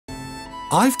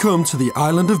I've come to the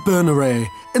island of Berneray,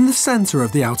 in the centre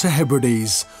of the Outer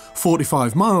Hebrides,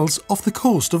 45 miles off the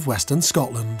coast of Western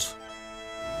Scotland.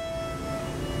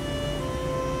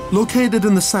 Located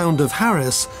in the Sound of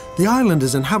Harris, the island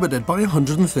is inhabited by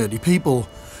 130 people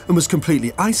and was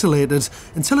completely isolated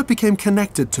until it became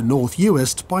connected to North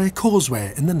Uist by a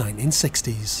causeway in the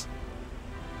 1960s.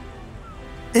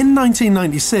 In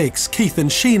 1996, Keith and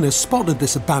Sheena spotted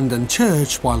this abandoned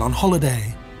church while on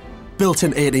holiday. Built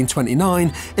in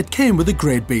 1829, it came with a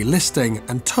Grade B listing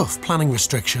and tough planning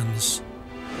restrictions.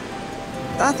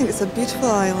 I think it's a beautiful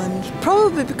island,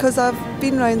 probably because I've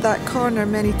been round that corner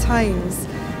many times.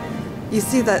 You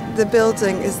see that the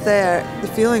building is there, the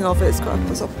feeling of it's got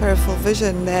a sort of powerful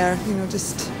vision there, you know,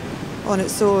 just on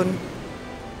its own.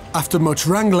 After much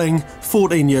wrangling,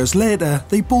 14 years later,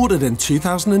 they bought it in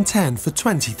 2010 for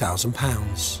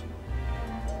 £20,000.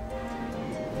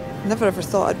 Never ever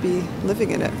thought I'd be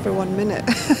living in it for 1 minute.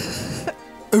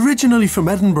 Originally from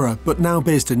Edinburgh, but now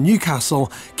based in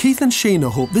Newcastle, Keith and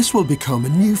Sheena hope this will become a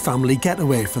new family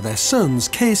getaway for their sons,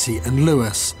 Casey and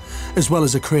Lewis, as well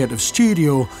as a creative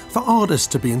studio for artists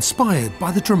to be inspired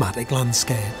by the dramatic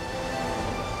landscape.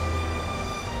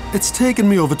 It's taken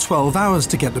me over 12 hours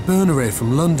to get to Berneray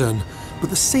from London, but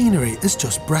the scenery is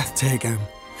just breathtaking.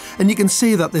 And you can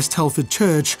see that this Telford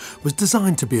church was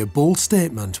designed to be a bold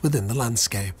statement within the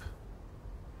landscape.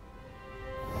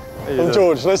 I'm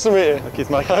George, nice to meet you.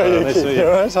 Keith, Mike. How are you, Nice Keith? to meet you.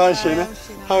 All right? Hi, Sheena.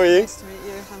 How are you? Nice to meet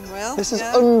you. I'm well. This is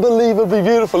unbelievably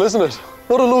beautiful, isn't it?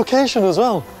 What a location as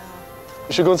well.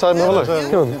 We should go inside and have a look. Yeah,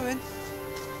 Come on. come in.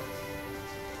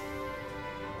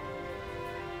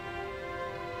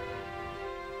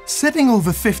 Sitting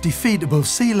over 50 feet above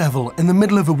sea level in the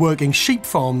middle of a working sheep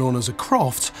farm known as a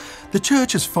croft, the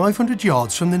church is 500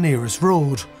 yards from the nearest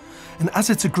road. And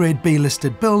as it's a Grade B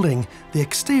listed building, the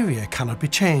exterior cannot be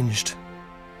changed.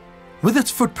 With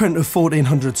its footprint of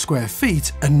 1,400 square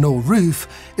feet and no roof,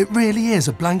 it really is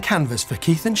a blank canvas for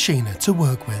Keith and Sheena to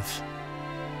work with.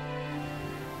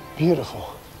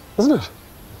 Beautiful, isn't it?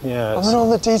 Yeah. I mean, all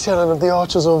the detailing of the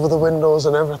arches over the windows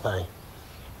and everything.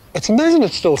 It's amazing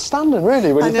it's still standing,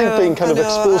 really, when you think being kind of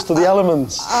exposed to the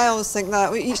elements. I always think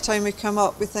that. Each time we come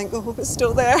up, we think, oh, hope it's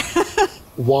still there.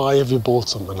 Why have you bought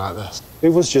something like this? It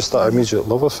was just that immediate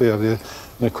love affair.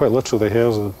 Quite literally, the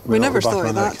hairs. We never thought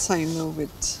at that time, though, we'd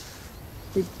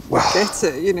get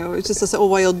it, you know. It's just this little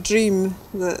wild dream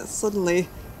that suddenly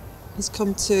has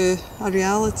come to a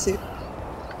reality.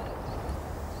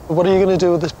 What are you going to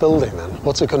do with this building, then?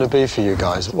 What's it going to be for you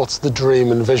guys? What's the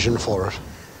dream and vision for it?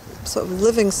 Sort of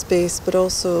living space, but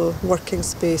also working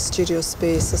space, studio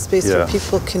space, a space where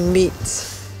people can meet.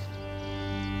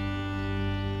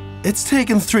 It's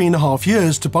taken 3.5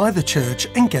 years to buy the church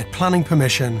and get planning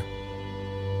permission.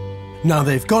 Now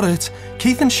they've got it,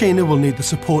 Keith and Sheena will need the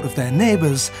support of their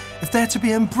neighbours if they're to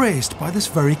be embraced by this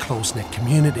very close-knit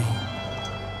community.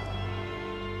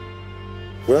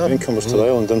 We're newcomers to the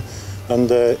island, and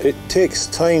it takes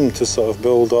time to sort of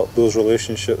build up those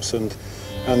relationships, and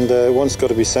one's got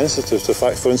to be sensitive to the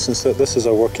fact, for instance, that this is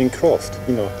a working croft.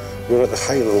 You know, we're at the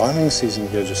height of the lambing season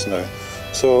here just now.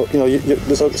 So, you know,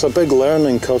 it's a big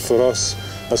learning curve for us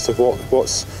as to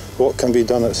what can be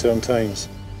done at certain times.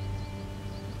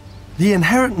 The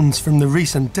inheritance from the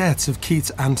recent deaths of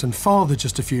Keith's aunt and father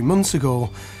just a few months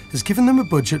ago has given them a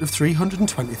budget of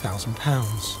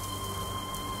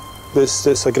 £320,000.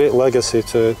 It's a great legacy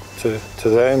to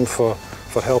them for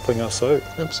helping us out.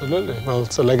 Absolutely. Well,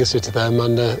 it's a legacy to them,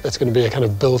 and it's going to be a kind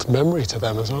of built memory to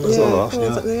them as well, isn't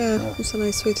it? Yeah, it's a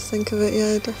nice way to think of it,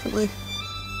 yeah, definitely.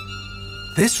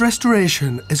 This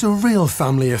restoration is a real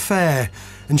family affair,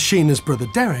 and Sheena's brother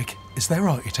Derek is their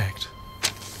architect.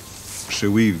 So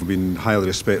we've been highly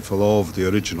respectful of the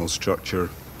original structure,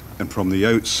 and from the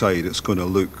outside it's going to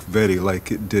look very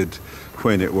like it did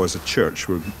when it was a church.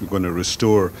 We're going to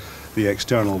restore the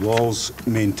external walls,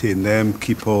 maintain them,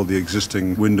 keep all the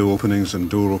existing window openings and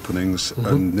door openings,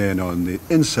 and then on the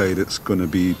inside it's going to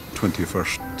be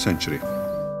 21st century.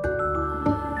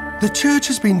 The church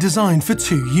has been designed for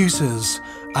two uses,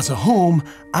 as a home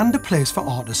and a place for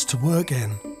artists to work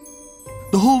in.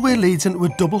 The hallway leads into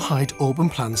a double-height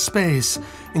open-plan space,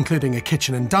 including a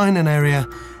kitchen and dining area,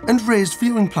 and raised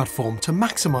viewing platform to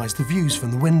maximise the views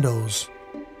from the windows.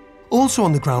 Also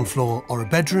on the ground floor are a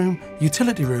bedroom,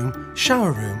 utility room,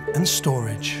 shower room and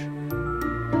storage.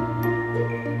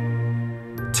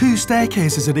 Two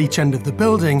staircases at each end of the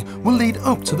building will lead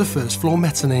up to the first floor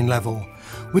mezzanine level,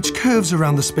 which curves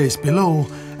around the space below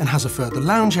and has a further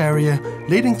lounge area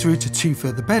leading through to two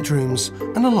further bedrooms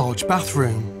and a large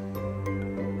bathroom.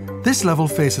 This level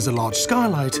faces a large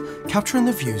skylight, capturing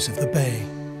the views of the bay.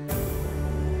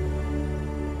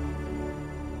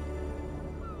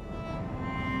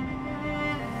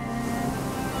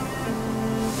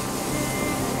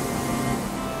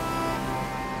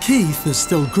 Keith is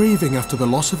still grieving after the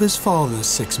loss of his father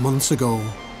 6 months ago,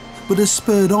 but is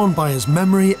spurred on by his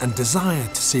memory and desire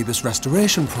to see this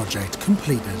restoration project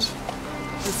completed.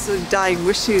 His sort of dying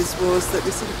wishes was that we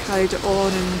sort of carried it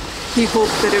on, and he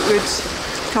hoped that it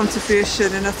would come to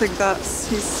fruition, and I think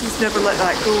he's never let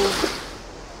that go.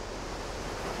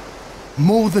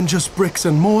 More than just bricks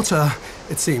and mortar,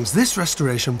 it seems this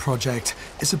restoration project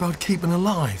is about keeping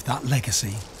alive that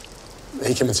legacy.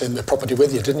 He came and seen the property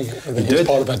with you, didn't he? He did. Was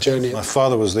part of that journey. My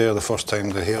father was there the first time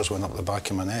the hairs went up the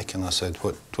back of my neck, and I said,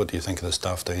 what do you think of this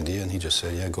daft idea? And he just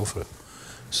said, yeah, go for it.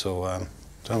 So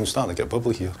I'm starting to get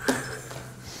bubbly here.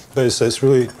 But it's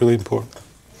really, really important.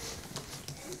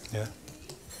 Yeah.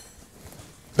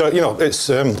 But, you know, it's...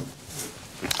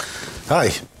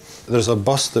 There's a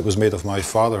bust that was made of my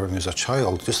father when he was a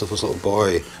child, just of this little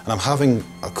boy, and I'm having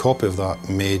a copy of that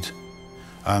made,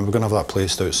 and we're going to have that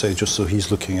placed outside just so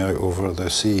he's looking out over the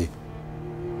sea.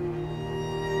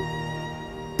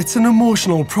 It's an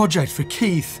emotional project for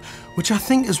Keith, which I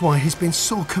think is why he's been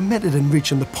so committed in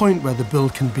reaching the point where the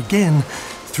build can begin,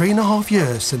 3.5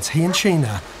 years since he and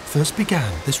Sheena first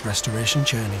began this restoration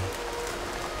journey.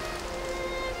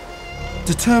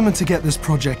 Determined to get this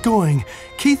project going,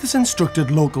 Keith has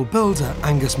instructed local builder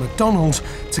Angus MacDonald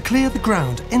to clear the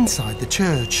ground inside the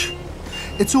church.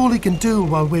 It's all he can do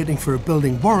while waiting for a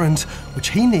building warrant, which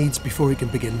he needs before he can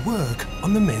begin work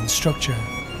on the main structure.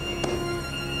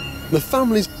 The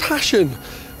family's passion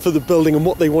for the building and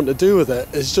what they want to do with it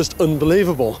is just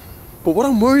unbelievable. But what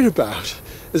I'm worried about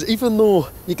is, even though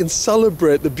you can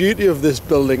celebrate the beauty of this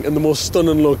building and the most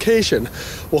stunning location,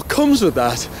 what comes with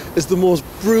that is the most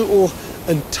brutal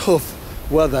and tough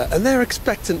weather. And they're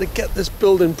expecting to get this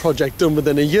building project done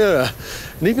within a year.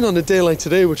 And even on a day like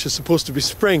today, which is supposed to be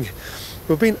spring,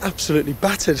 we're being absolutely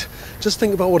battered. Just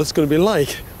think about what it's going to be like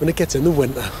when it gets in the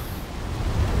winter.